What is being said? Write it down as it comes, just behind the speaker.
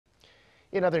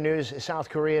In other news, South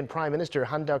Korean Prime Minister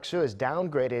Duck-soo has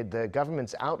downgraded the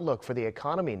government's outlook for the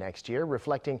economy next year,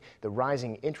 reflecting the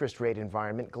rising interest rate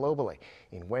environment globally.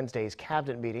 In Wednesday's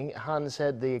cabinet meeting, Han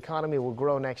said the economy will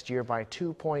grow next year by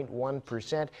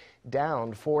 2.1%,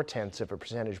 down 0.4 of a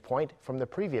percentage point from the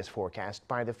previous forecast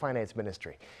by the finance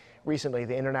ministry. Recently,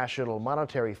 the International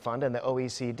Monetary Fund and the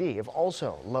OECD have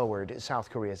also lowered South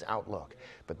Korea's outlook.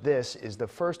 But this is the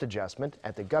first adjustment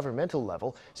at the governmental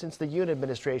level since the Yoon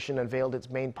administration unveiled its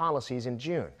main policies in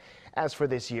June. As for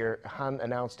this year, Han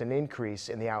announced an increase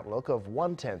in the outlook of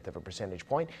 0.1 of a percentage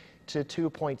point to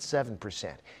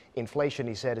 2.7%. Inflation,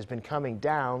 he said, has been coming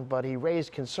down, but he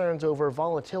raised concerns over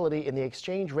volatility in the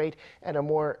exchange rate and a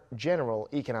more general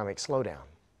economic slowdown.